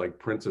you as like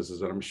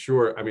princesses. And I'm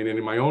sure, I mean,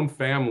 in my own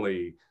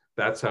family,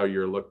 that's how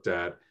you're looked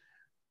at.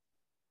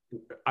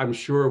 I'm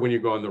sure when you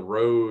go on the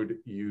road,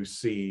 you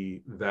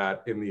see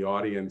that in the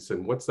audience.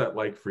 And what's that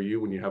like for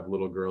you when you have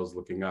little girls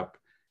looking up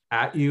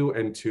at you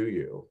and to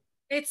you?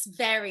 It's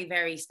very,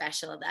 very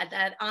special.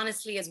 That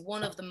honestly is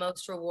one of the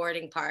most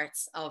rewarding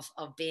parts of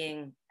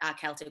being a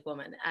Celtic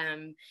Woman.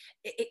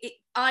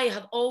 I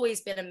have always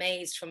been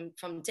amazed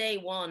from day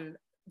one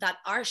that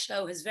our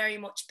show has very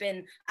much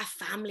been a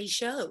family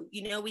show.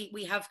 You know,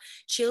 we have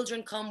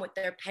children come with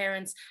their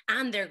parents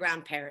and their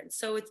grandparents.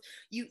 So it's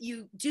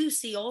you do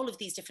see all of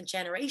these different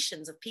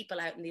generations of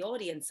people out in the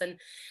audience.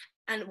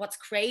 And what's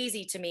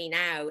crazy to me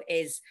now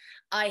is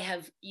I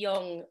have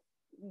young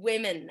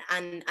women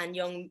and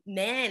young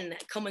men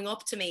coming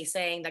up to me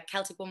saying that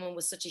Celtic Woman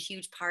was such a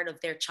huge part of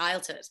their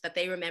childhood, that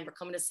they remember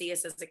coming to see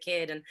us as a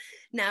kid, and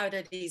now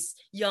they're these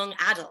young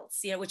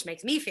adults, you know, which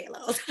makes me feel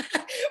old.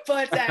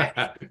 But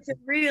it's a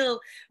real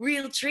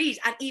treat.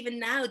 And even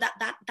now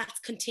that's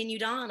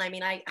continued on. I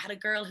mean, I had a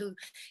girl who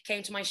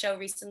came to my show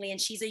recently, and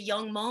she's a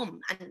young mom,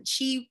 and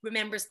she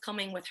remembers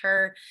coming with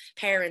her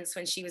parents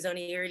when she was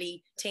only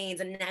early teens,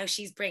 and now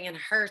she's bringing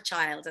her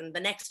child and the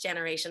next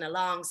generation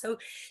along. So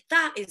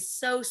that is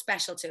so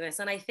special to us.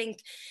 And I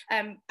think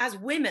as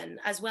women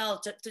as well,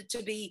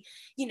 to be,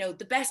 you know,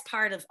 the best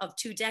part of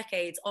 2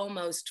 decades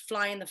almost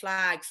flying the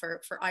flag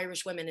for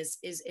Irish women is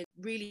a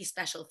really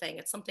special thing.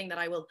 It's something that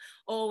I will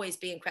always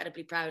be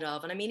incredibly proud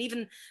of. And I mean,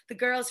 even the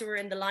girls who are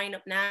in the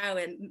lineup now,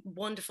 and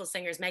wonderful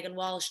singers, Megan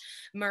Walsh,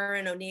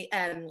 Murren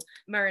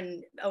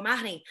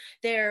O'Mahony,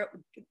 they're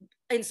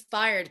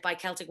inspired by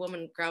Celtic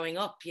Woman growing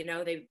up. You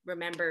know, they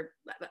remember,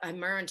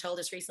 Murren told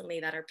us recently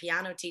that her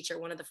piano teacher,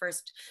 one of the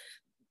first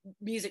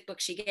music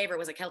book she gave her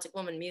was a Celtic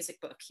Woman music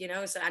book, you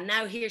know. So, and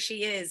now here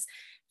she is,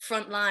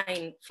 front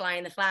line,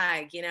 flying the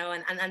flag, you know.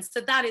 And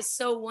so that is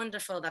so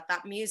wonderful that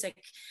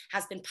music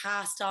has been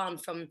passed on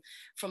from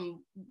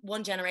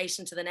one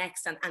generation to the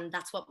next, and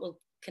that's what will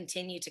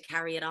continue to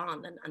carry it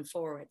on and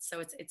forward.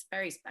 So it's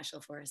very special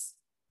for us.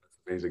 That's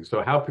amazing.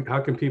 So how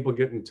can people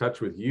get in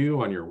touch with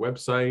you on your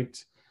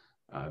website?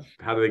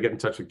 How do they get in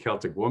touch with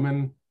Celtic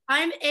Woman?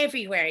 I'm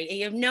everywhere.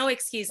 You have no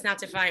excuse not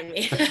to find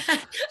me.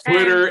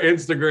 Twitter,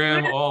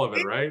 Instagram, all of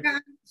it, right?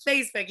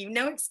 Facebook, you have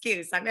no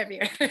excuse. I'm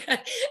everywhere.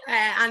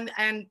 and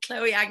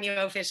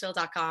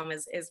ChloeAgnewOfficial.com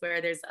is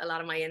where there's a lot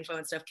of my info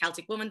and stuff.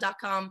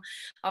 CelticWoman.com.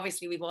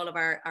 Obviously, we've all of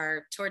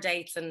our tour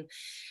dates and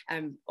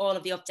all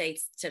of the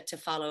updates to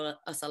follow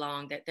us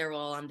along. They're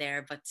all on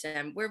there. But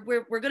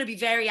we're going to be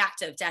very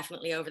active,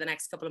 definitely, over the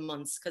next couple of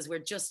months, because we're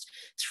just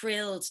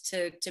thrilled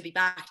to be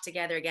back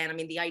together again. I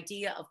mean, the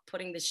idea of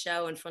putting the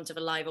show in front of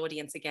a live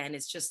audience again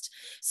is just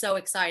so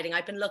exciting.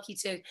 I've been lucky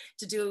to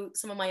do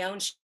some of my own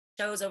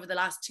shows over the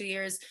last 2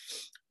 years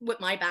with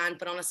my band,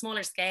 but on a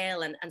smaller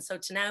scale. And so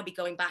to now be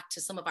going back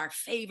to some of our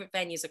favorite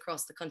venues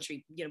across the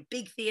country, you know,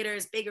 big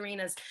theaters, big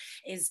arenas,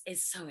 is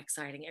so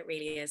exciting. It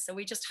really is. So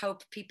we just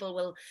hope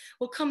people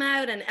will come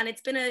out, and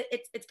it's been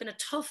a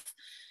tough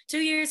 2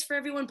 years for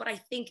everyone, but I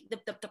think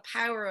the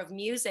power of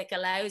music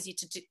allows you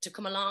to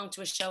come along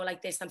to a show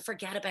like this and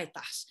forget about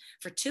that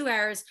for 2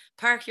 hours,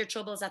 park your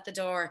troubles at the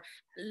door,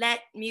 let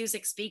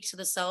music speak to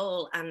the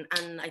soul, and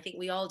I think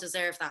we all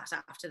deserve that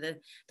after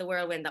the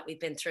whirlwind that we've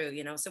been through,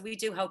 you know. So we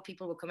do hope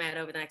people will come out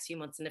over the next few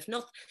months, and if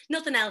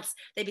nothing else,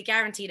 they'd be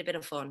guaranteed a bit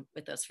of fun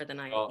with us for the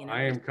night. Well, you know?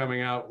 I am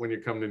coming out when you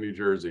come to New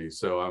Jersey,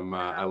 so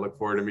I look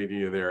forward to meeting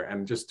you there.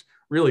 And just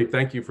really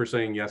thank you for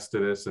saying yes to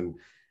this.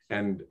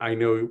 And I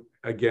know,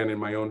 again, in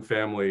my own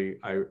family,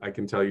 I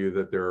can tell you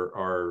that there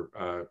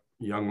are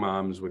young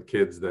moms with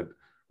kids that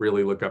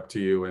really look up to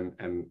you and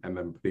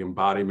the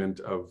embodiment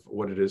of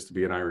what it is to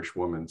be an Irish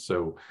woman.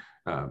 So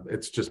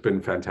it's just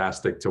been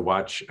fantastic to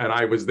watch. And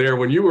I was there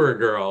when you were a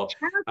girl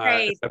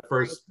in that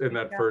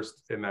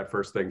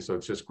first thing. So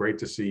it's just great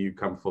to see you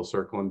come full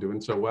circle and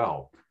doing so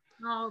well.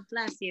 Oh,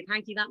 bless you.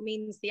 Thank you. That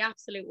means the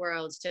absolute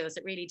world to us.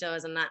 It really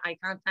does. And I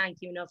can't thank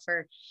you enough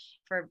for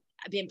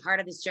being part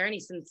of this journey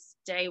since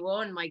day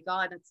one. My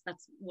God,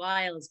 that's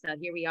wild that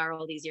here we are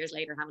all these years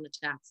later having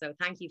a chat. So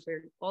thank you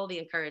for all the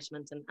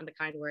encouragement and the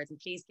kind words. And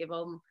please give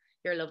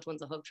your loved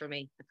ones a hug for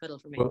me, a cuddle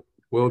for me. Well,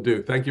 will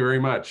do. Thank you very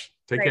much.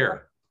 Take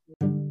care.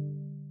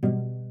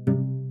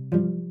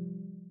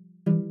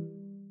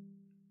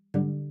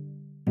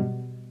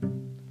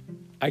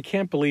 I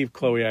can't believe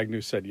Chloe Agnew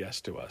said yes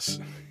to us.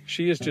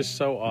 She is just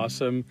so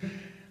awesome.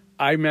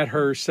 I met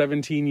her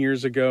 17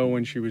 years ago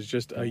when she was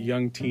just a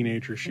young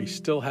teenager. She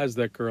still has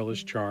that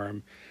girlish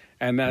charm.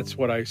 And that's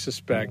what I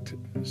suspect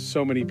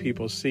so many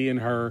people see in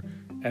her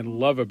and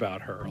love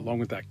about her, along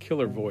with that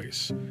killer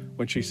voice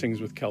when she sings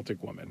with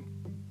Celtic Woman.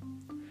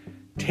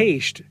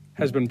 Taste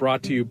has been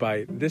brought to you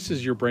by This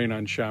Is Your Brain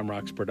on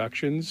Shamrocks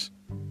Productions.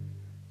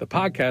 The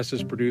podcast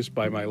is produced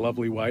by my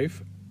lovely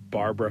wife,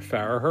 Barbara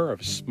Farraher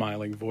of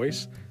Smiling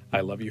Voice.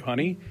 I love you,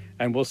 honey,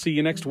 and we'll see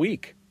you next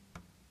week.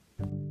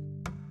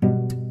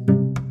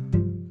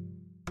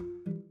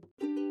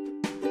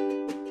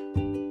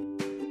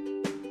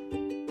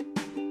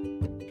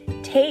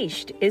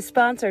 Taste is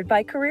sponsored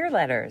by Career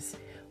Letters.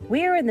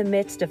 We are in the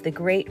midst of the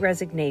Great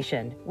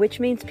Resignation, which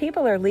means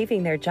people are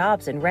leaving their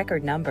jobs in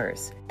record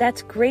numbers.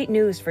 That's great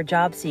news for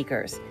job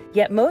seekers,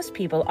 yet most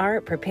people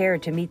aren't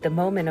prepared to meet the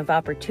moment of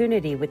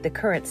opportunity with the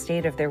current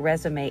state of their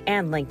resume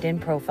and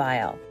LinkedIn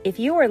profile. If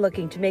you are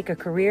looking to make a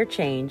career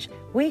change,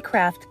 we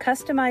craft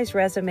customized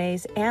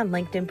resumes and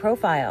LinkedIn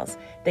profiles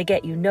that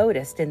get you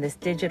noticed in this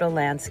digital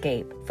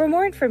landscape. For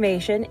more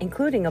information,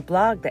 including a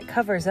blog that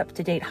covers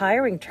up-to-date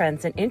hiring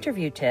trends and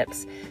interview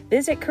tips,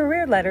 visit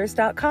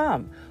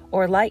careerletters.com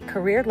or like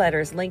Career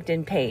Letters'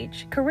 LinkedIn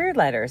page,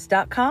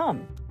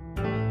 careerletters.com.